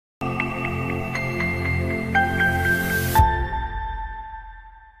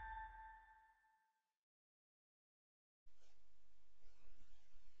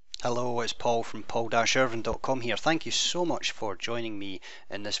Hello, it's Paul from paul-irvin.com here. Thank you so much for joining me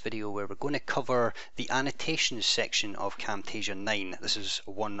in this video where we're going to cover the annotations section of Camtasia 9. This is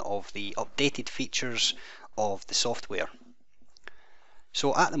one of the updated features of the software.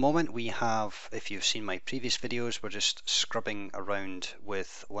 So at the moment we have, if you've seen my previous videos, we're just scrubbing around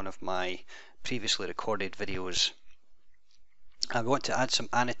with one of my previously recorded videos. And we want to add some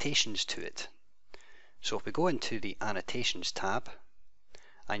annotations to it. So if we go into the Annotations tab,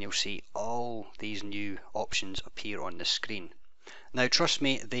 and you'll see all these new options appear on the screen. Now trust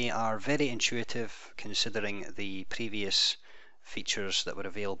me, they are very intuitive considering the previous features that were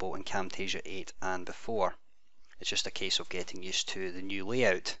available in Camtasia 8 and before. It's just a case of getting used to the new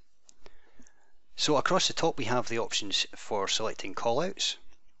layout. So across the top we have the options for selecting callouts,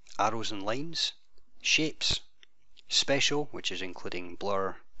 arrows and lines, shapes, special, which is including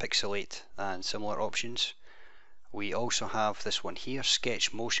blur, pixelate and similar options. We also have this one here,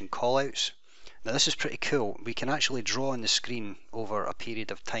 sketch motion callouts. Now this is pretty cool. We can actually draw on the screen over a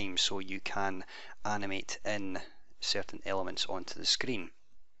period of time, so you can animate in certain elements onto the screen.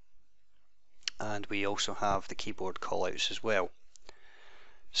 And we also have the keyboard callouts as well.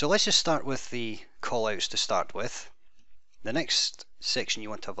 So let's just start with the callouts to start with. The next section you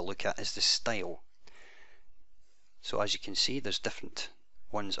want to have a look at is the style. So as you can see, there's different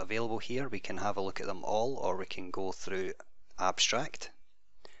ones available here. We can have a look at them all, or we can go through abstract,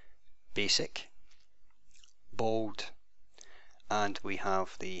 basic, bold, and we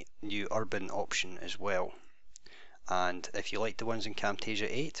have the new urban option as well. And if you like the ones in Camtasia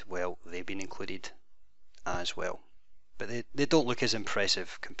 8, well, they've been included as well, but they don't look as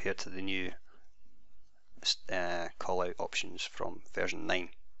impressive compared to the new call out options from version 9.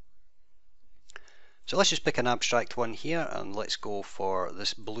 So let's just pick an abstract one here, and let's go for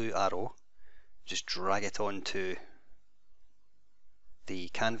this blue arrow. Just drag it onto the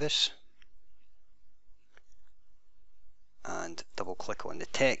canvas and double click on the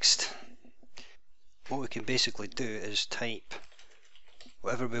text. What we can basically do is type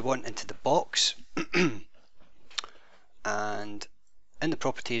whatever we want into the box and in the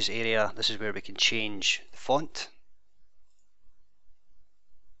properties area, this is where we can change the font.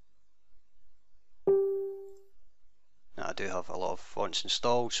 Now, I do have a lot of fonts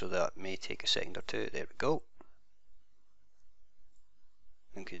installed, so that may take a second or two. There we go.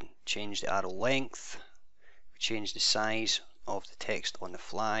 We can change the arrow length, change the size of the text on the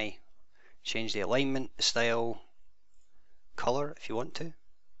fly, change the alignment, the style, colour if you want to.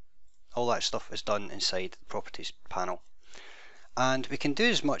 All that stuff is done inside the properties panel. And we can do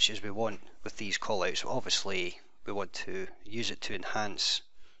as much as we want with these callouts. Obviously we want to use it to enhance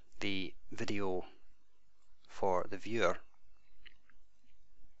the video for the viewer.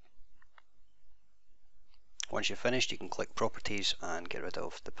 Once you're finished, you can click properties and get rid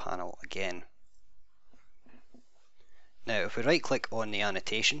of the panel again. Now if we right click on the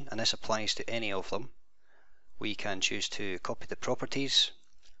annotation, and this applies to any of them, we can choose to copy the properties.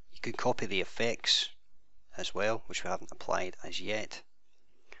 You can copy the effects as well, which we haven't applied as yet.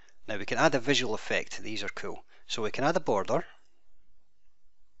 Now we can add a visual effect. These are cool. So we can add a border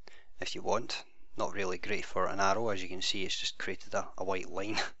if you want. Not really great for an arrow, as you can see it's just created a white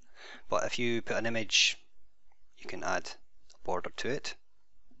line. But if you put an image, you can add a border to it.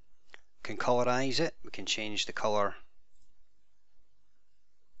 We can colorize it. We can change the color.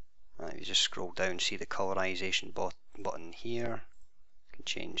 If you just scroll down, see the colorization button here. You can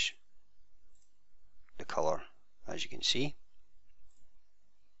change the color, as you can see.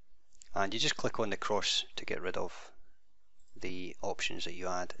 And you just click on the cross to get rid of the options that you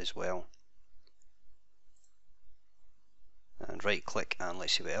add as well. And right click, and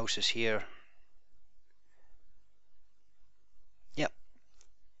let's see what else is here. Yep.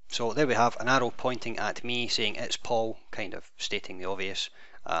 So there we have an arrow pointing at me saying it's Paul, kind of stating the obvious.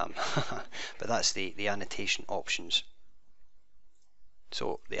 But that's the annotation options.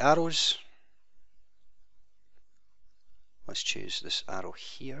 So the arrows, let's choose this arrow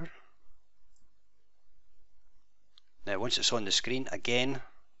here. Now once it's on the screen, again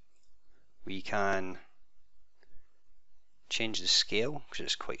we can change the scale because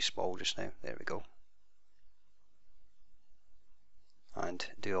it's quite small just now. There we go. And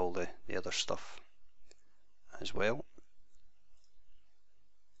do all the other stuff as well.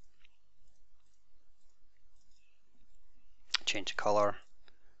 Change the colour,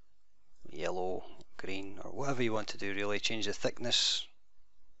 yellow, green, or whatever you want to do really. Change the thickness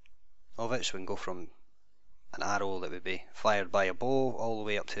of it, so we can go from an arrow that would be fired by a bow all the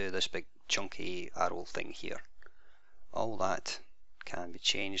way up to this big chunky arrow thing here. All that can be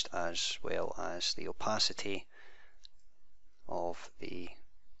changed, as well as the opacity of the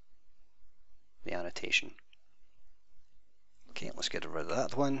the annotation. Okay, let's get rid of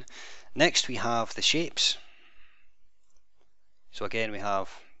that one. Next we have the shapes. So again we have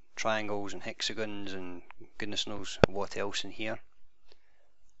triangles and hexagons and goodness knows what else in here.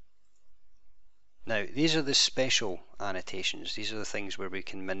 Now these are the special annotations. These are the things where we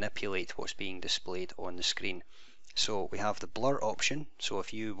can manipulate what's being displayed on the screen. So we have the blur option. So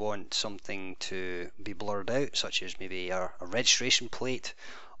if you want something to be blurred out, such as maybe a registration plate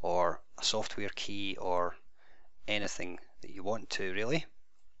or a software key or anything that you want to really,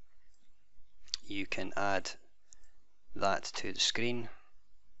 you can add that to the screen.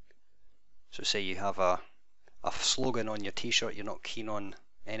 So say you have a slogan on your t-shirt you're not keen on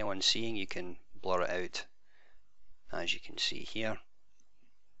anyone seeing, you can blur it out, as you can see here.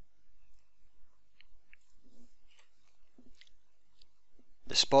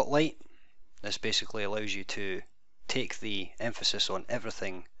 The spotlight, this basically allows you to take the emphasis on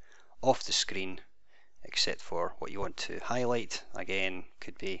everything off the screen except for what you want to highlight. Again,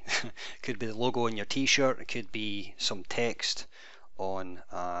 could be could be the logo on your t-shirt, it could be some text on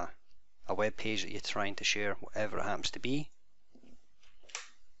a web page that you're trying to share, whatever it happens to be.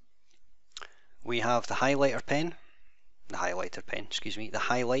 We have the highlighter pen, the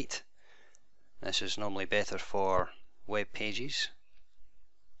highlight. This is normally better for web pages.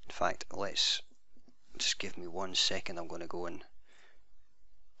 In fact, let's just give me 1 second. I'm going to go and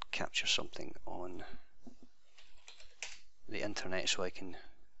capture something on the internet so I can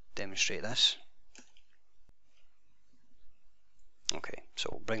demonstrate this. Okay, so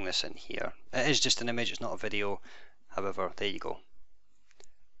we'll bring this in here. It is just an image, it's not a video. However, there you go.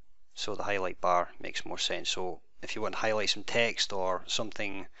 So the highlight bar makes more sense. So if you want to highlight some text or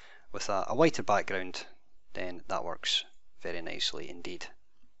something with a whiter background, then that works very nicely indeed.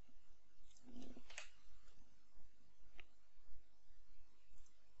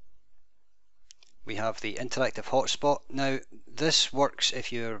 We have the interactive hotspot. Now this works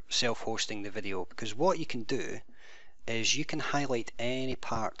if you're self-hosting the video, because what you can do is you can highlight any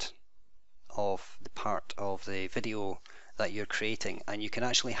part of the video that you're creating, and you can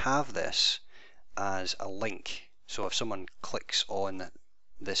actually have this as a link. So if someone clicks on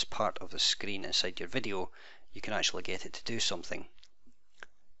this part of the screen inside your video, you can actually get it to do something.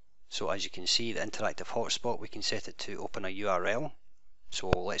 So as you can see, the interactive hotspot, we can set it to open a URL. So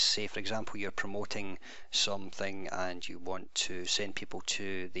let's say, for example, you're promoting something and you want to send people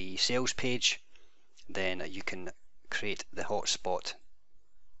to the sales page, then you can create the hotspot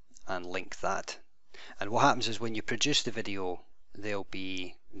and link that. And what happens is when you produce the video, there'll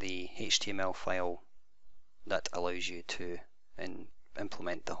be the HTML file that allows you to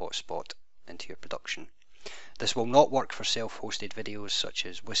implement the hotspot into your production. This will not work for self-hosted videos such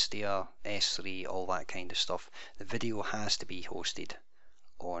as Wistia, S3, all that kind of stuff. The video has to be hosted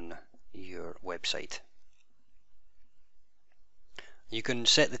on your website. You can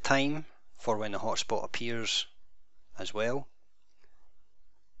set the time for when the hotspot appears as well,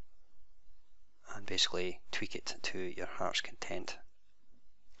 and basically tweak it to your heart's content.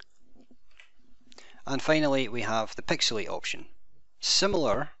 And finally we have the Pixely option,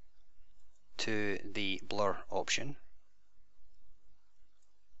 similar to the blur option.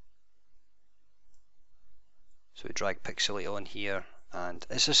 So we drag Pixely on here, and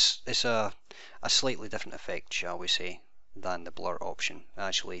it's a slightly different effect, shall we say, than the blur option. It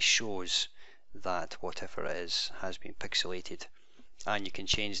actually shows that whatever it is has been pixelated, and you can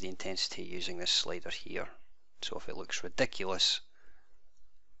change the intensity using this slider here. So if it looks ridiculous,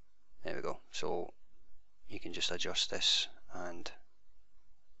 there we go. So you can just adjust this and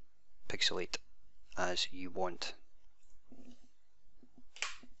pixelate as you want.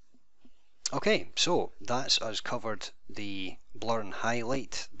 Okay, so that's us covered the blur and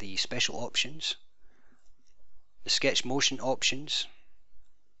highlight, the special options. The sketch motion options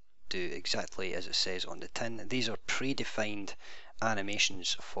do exactly as it says on the tin. These are predefined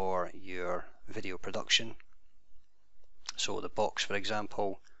animations for your video production. So the box, for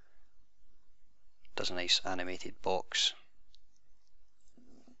example, does a nice animated box.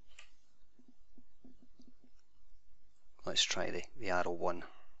 Let's try the arrow one.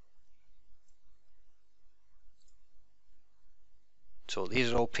 So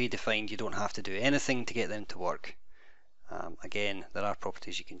these are all predefined, you don't have to do anything to get them to work. Again, there are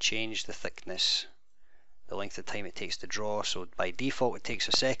properties you can change: the thickness, the length of time it takes to draw. So by default it takes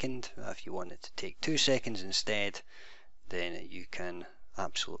a second. If you want it to take 2 seconds instead, then you can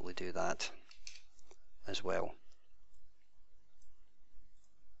absolutely do that as well.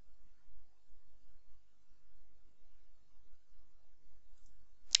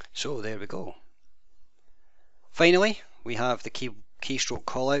 So there we go. Finally, we have the keystroke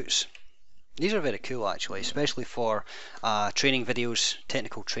callouts. These are very cool actually, especially for training videos,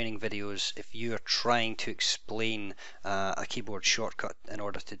 technical training videos, if you are trying to explain a keyboard shortcut in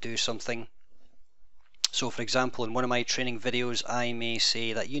order to do something. So for example, in one of my training videos, I may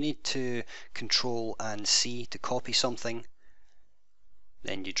say that you need to Control and C to copy something.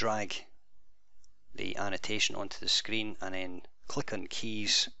 Then you drag the annotation onto the screen and then click on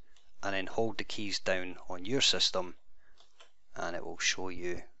keys and then hold the keys down on your system and it will show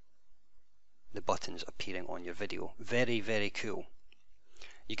you the buttons appearing on your video. Very, very cool.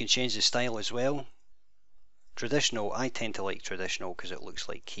 You can change the style as well. Traditional, I tend to like traditional because it looks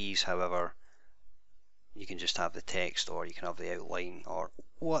like keys. However, you can just have the text or you can have the outline or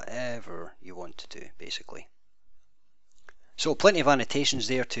whatever you want to do basically. So plenty of annotations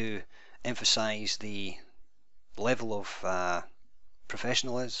there to emphasize the level of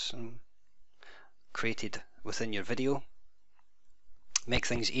professionalism created within your video. Make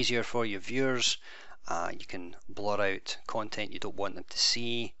things easier for your viewers. You can blur out content you don't want them to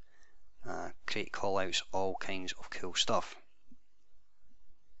see, create callouts, all kinds of cool stuff.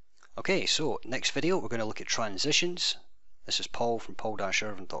 Okay, so next video we're going to look at transitions. This is Paul from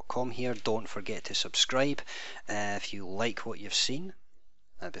paul-irvin.com here. Don't forget to subscribe if you like what you've seen.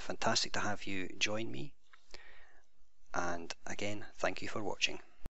 It'd be fantastic to have you join me. And again, thank you for watching.